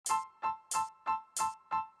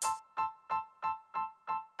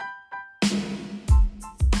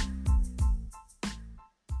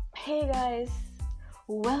Hey guys,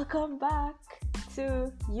 welcome back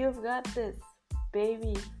to You've Got This,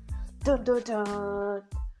 baby. Dun dun dun.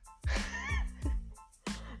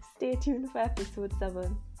 Stay tuned for episode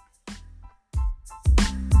 7.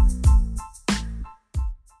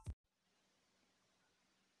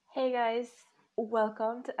 Hey guys,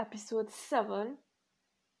 welcome to episode 7.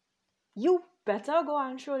 You better go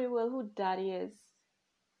and show the world who Daddy is.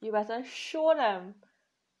 You better show them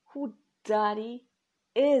who Daddy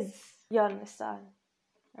is. You understand?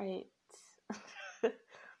 Right?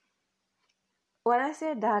 When I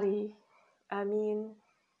say Daddy, I mean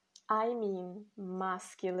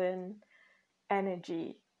masculine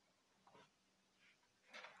energy.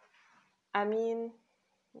 I mean,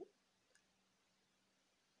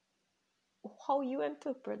 how you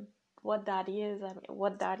interpret what Daddy is. I mean,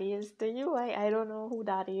 what Daddy is to you. I don't know who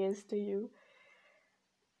Daddy is to you.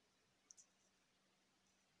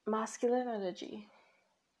 Masculine energy.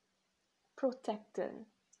 Protecting,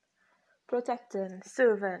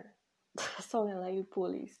 serving. Sounding like the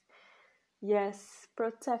police. Yes,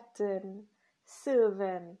 protecting,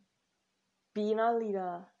 serving, being a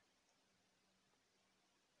leader.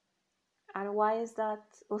 And why is that?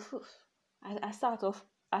 I start off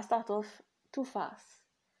too fast.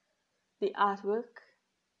 The artwork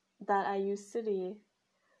that I used today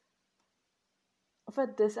for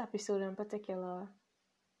this episode in particular,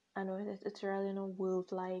 I know it's really no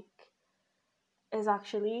word like, is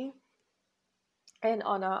actually in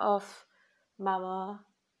honor of Mama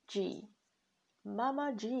G.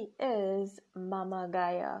 Mama G is Mama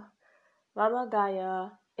Gaia. Mama Gaia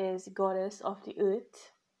is goddess of the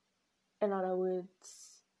earth. In other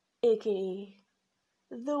words, aka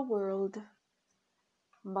the world,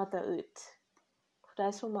 Mother Earth.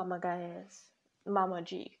 That's who Mama Gaia is. Mama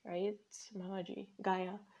G, right? Mama G,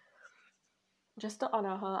 Gaia. Just to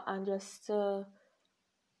honor her and just to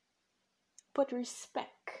put respect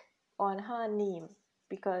on her name,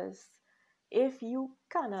 because if you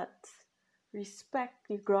cannot respect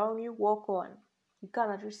the ground you walk on, you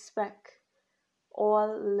cannot respect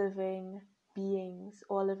all living beings,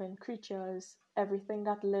 all living creatures, everything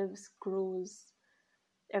that lives grows,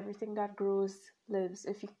 everything that grows lives.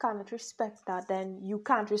 If you cannot respect that, then you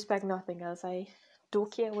can't respect nothing else. I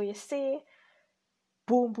don't care what you say,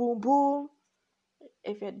 boom boom boom.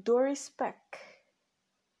 If you don't respect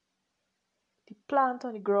the plant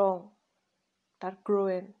on the ground that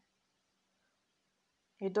growing,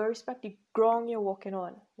 you don't respect the ground you're walking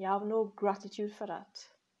on, you have no gratitude for that.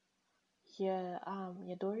 You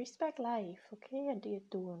don't respect life, okay? You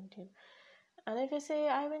don't. And if you say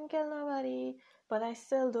I wouldn't kill nobody, but I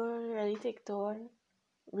still don't really take turn,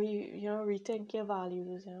 rethink your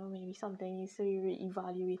values. Maybe something needs to be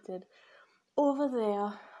re-evaluated over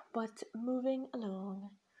there. But moving along,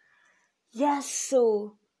 yes.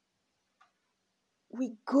 So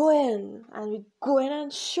we go in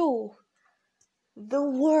and show the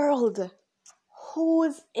world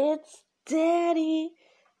who's its daddy.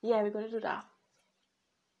 Yeah, we're gonna do that.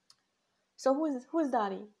 So who's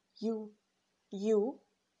daddy? You.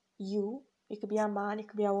 It could be a man, it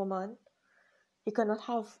could be a woman. You cannot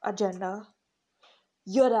have a gender.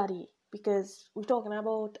 Your daddy, because we're talking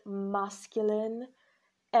about masculine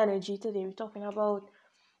energy today. We're talking about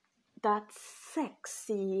that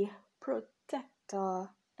sexy protector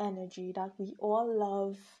energy that we all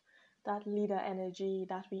love, that leader energy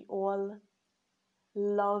that we all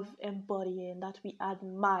love embodying, that we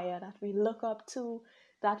admire, that we look up to,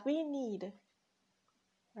 that we need,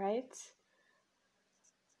 right?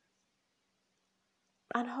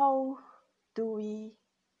 And how do we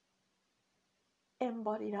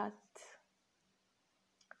embody that?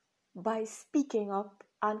 By speaking up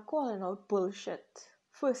and calling out bullshit.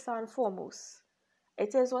 First and foremost,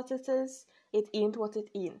 it is what it is, it ain't what it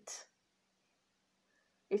ain't.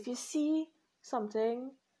 If you see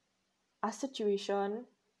something, a situation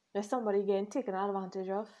where somebody getting taken advantage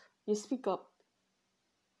of, you speak up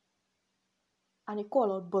and you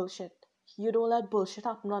call out bullshit. You don't let bullshit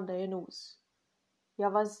happen under your nose.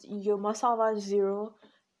 You must have a zero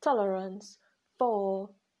tolerance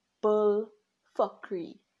for bull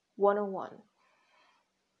fuckery 101.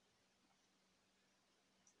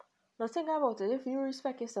 Now think about it. If you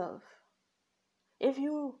respect yourself, if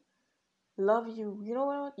you love you, you don't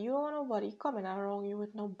want nobody coming around you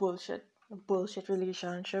with no bullshit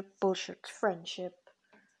relationship, bullshit friendship.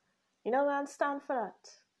 You don't want to stand for that.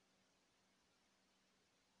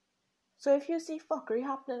 So if you see fuckery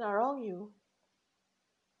happening around you,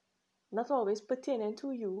 not always pertaining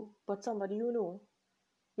to you, but somebody you know,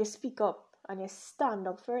 you speak up and you stand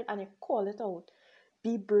up for it and you call it out.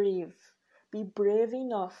 Be brave. Be brave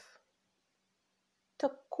enough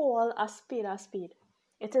to call a spade a spade.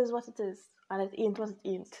 It is what it is, and it ain't what it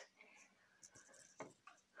ain't.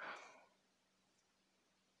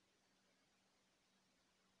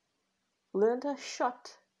 Learn to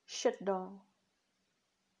shut shit down.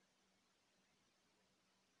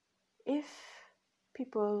 If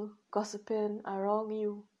people gossiping around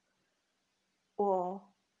you, or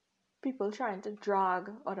people trying to drag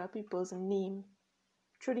other people's name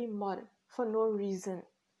through the mud for no reason,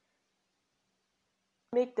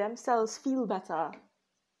 make themselves feel better,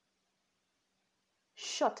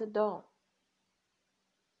 shut it down.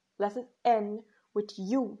 Let it end with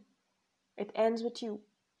you. It ends with you.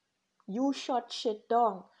 You shut shit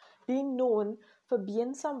down. Be known for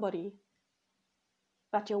being somebody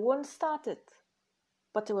that you won't start it,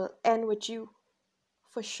 but it will end with you.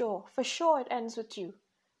 For sure. For sure it ends with you.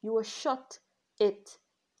 You will shut it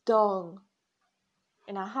down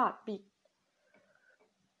in a heartbeat.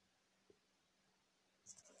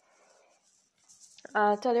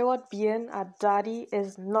 I'll tell you what being a daddy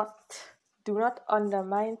is not. Do not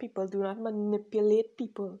undermine people. Do not manipulate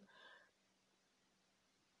people.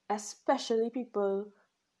 Especially people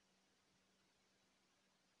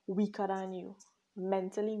weaker than you.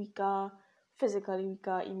 Mentally weaker, physically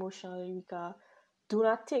weaker, emotionally weaker. Do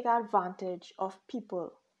not take advantage of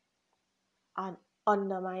people and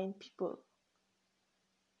undermine people.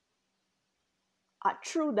 A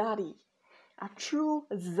true daddy, a true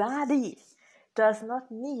zaddy does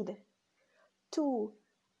not need to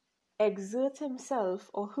exert himself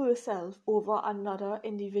or herself over another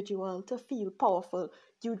individual to feel powerful.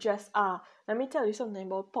 You just are. Let me tell you something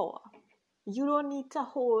about power. You don't need to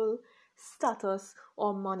hold status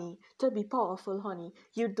or money to be powerful, honey.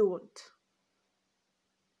 You don't.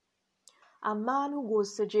 A man who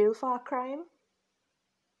goes to jail for a crime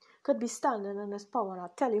could be standing in his power, and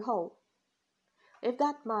I'll tell you how. If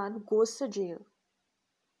that man who goes to jail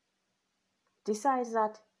decides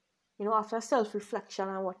that, after self-reflection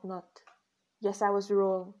and whatnot, yes, I was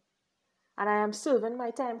wrong, and I am serving my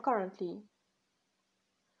time currently,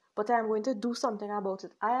 but I am going to do something about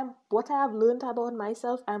it. What I have learned about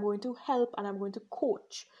myself, I'm going to help, and I'm going to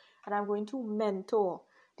coach, and I'm going to mentor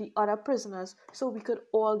the other prisoners so we could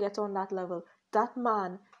all get on that level. That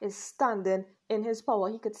man is standing in his power.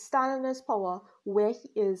 He could stand in his power where he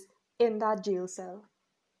is in that jail cell.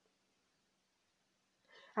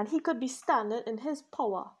 And he could be standing in his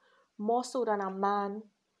power more so than a man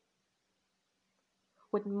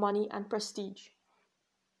with money and prestige.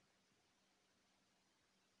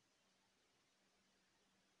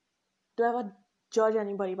 Don't ever judge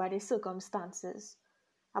anybody by their circumstances,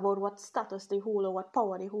 about what status they hold or what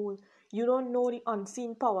power they hold. You don't know the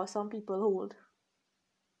unseen power some people hold.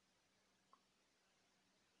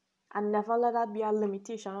 And never let that be a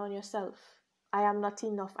limitation on yourself. I am not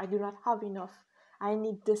enough. I do not have enough. I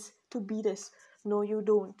need this to be this. No, you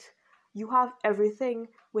don't. You have everything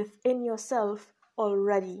within yourself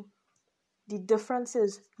already. The difference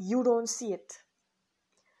is you don't see it.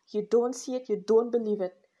 You don't see it. You don't believe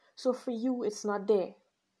it. So for you, it's not there.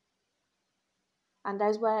 And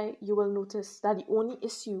that's why you will notice that the only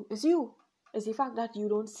issue is you. Is the fact that you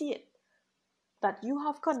don't see it. That you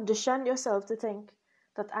have conditioned yourself to think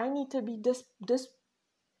that I need to be this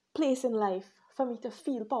place in life for me to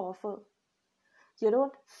feel powerful. You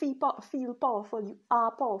don't feel powerful. You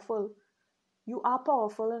are powerful. You are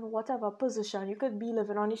powerful in whatever position. You could be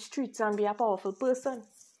living on the streets and be a powerful person.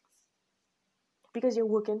 Because you're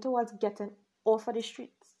working towards getting off of the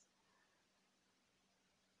streets.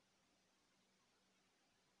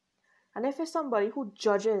 And if you're somebody who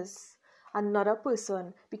judges another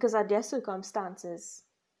person because of their circumstances,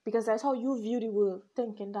 because that's how you view the world,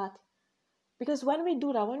 thinking that. Because when we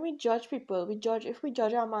do that, when we judge people, if we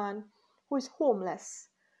judge a man who is homeless,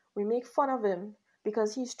 we make fun of him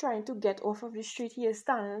because he's trying to get off of the street. He is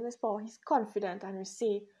standing in his power, he's confident, and we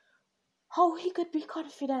say, how he could be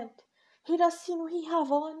confident? He does see what he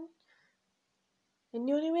have on. And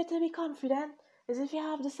the only way to be confident is if you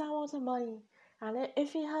have this amount of money, and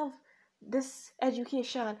if you have this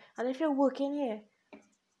education, and if you're working here.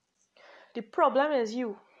 The problem is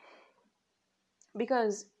you.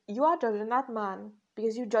 Because you are judging that man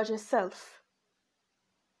because you judge yourself.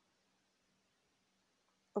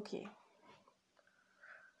 Okay.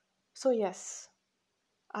 So yes,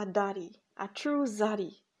 a daddy, a true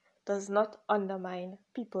zaddy, does not undermine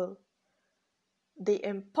people. They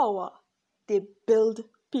empower, they build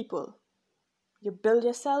people. You build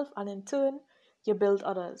yourself, and in turn, you build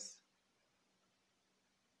others.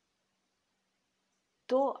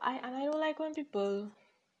 I don't like when people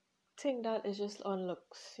think that it's just on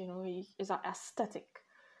looks, it's an aesthetic.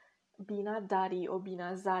 Being a daddy or being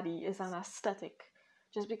a zaddy is an aesthetic.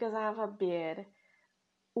 Just because I have a beard,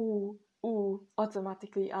 ooh,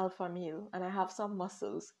 automatically alpha male, and I have some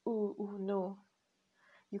muscles, no.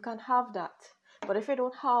 You can't have that. But if you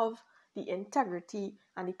don't have the integrity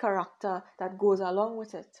and the character that goes along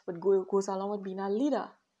with it, but goes along with being a leader,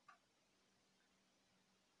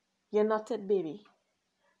 you're not it, baby.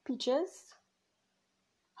 Peaches,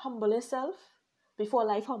 humble yourself before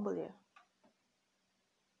life humble you.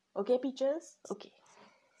 Okay, Peaches? Okay.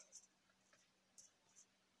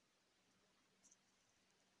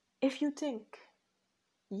 If you think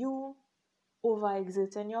you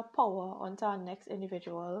overexerting your power onto our next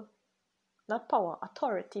individual, not power,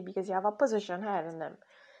 authority, because you have a position higher than them,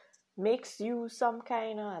 makes you some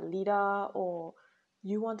kind of leader, or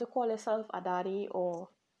you want to call yourself a daddy or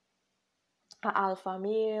an alpha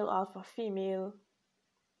male, alpha female.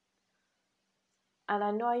 And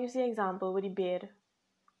I know I use the example with the beard,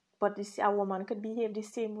 but a woman could behave the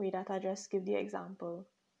same way that I just give the example.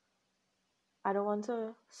 I don't want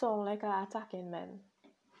to sound like I'm attacking men.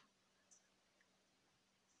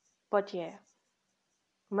 But yeah,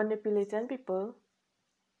 manipulating people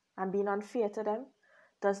and being unfair to them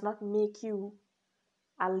does not make you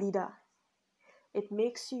a leader. It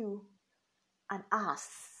makes you an ass.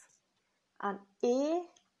 An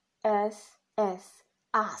A-S-S,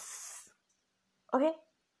 ass. Okay?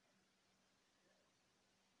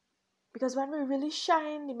 Because when we really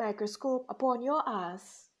shine the microscope upon your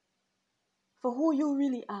ass for who you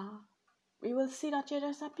really are, we will see that you're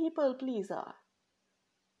just a people pleaser.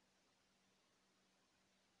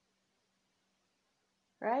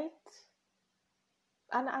 Right?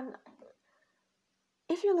 And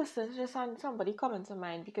if you listen, just somebody comment to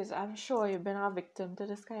mind, because I'm sure you've been a victim to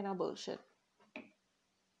this kind of bullshit.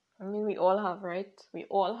 I mean, we all have, right? We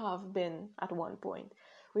all have been at one point.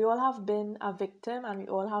 We all have been a victim, and we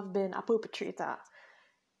all have been a perpetrator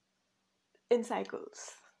in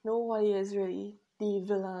cycles. Nobody is really the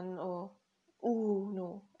villain or,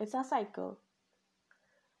 no. It's a cycle.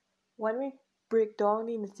 When we break down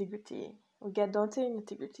the nitty-gritty, we get down to the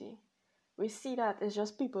nitty-gritty, we see that it's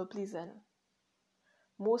just people pleasing.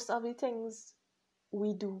 Most of the things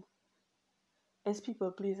we do is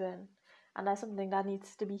people pleasing, and that's something that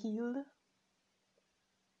needs to be healed.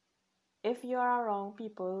 If you're around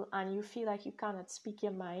people and you feel like you cannot speak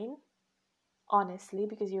your mind honestly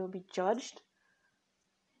because you'll be judged,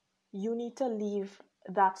 you need to leave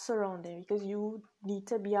that surrounding, because you need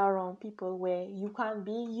to be around people where you can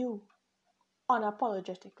be you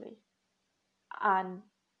unapologetically, and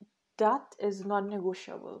that is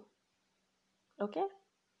non-negotiable. Okay?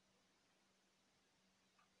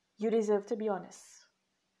 You deserve to be honest.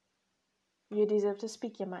 You deserve to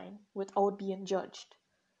speak your mind without being judged.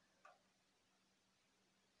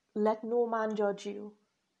 Let no man judge you,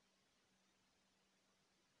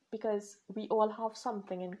 because we all have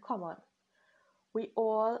something in common. We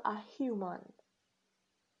all are human.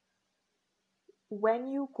 When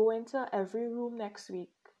you go into every room next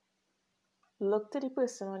week, look to the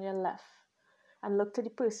person on your left and look to the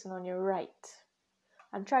person on your right,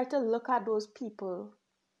 and try to look at those people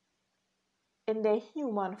in their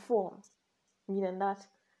human form, meaning that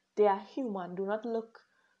they are human. Do not look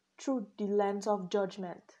through the lens of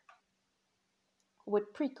judgment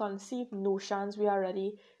with preconceived notions we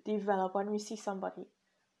already develop when we see somebody,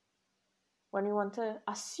 when we want to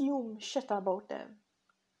assume shit about them.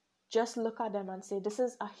 Just look at them and say, this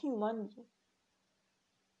is a human being.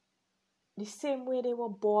 The same way they were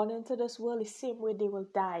born into this world, the same way they will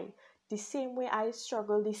die. The same way I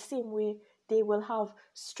struggle, the same way they will have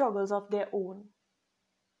struggles of their own.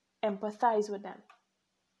 Empathize with them.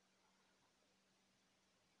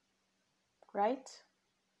 Right?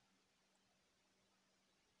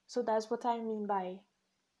 So that's what I mean by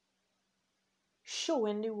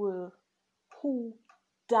showing the world who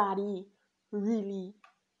daddy really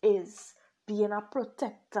is. Being a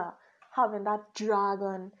protector, having that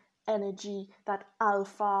dragon energy, that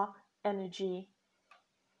alpha energy.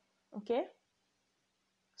 Okay?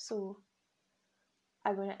 So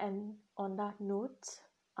I'm going to end on that note,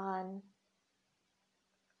 and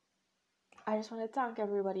I just want to thank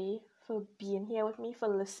everybody for being here with me, for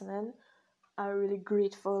listening. I'm really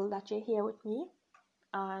grateful that you're here with me,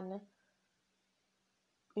 and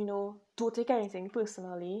don't take anything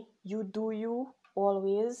personally. You do you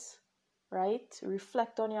always, right?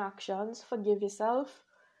 Reflect on your actions, forgive yourself,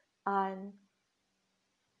 and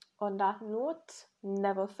on that note,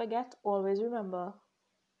 never forget, always remember,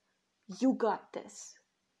 you got this,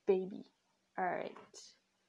 baby. All right.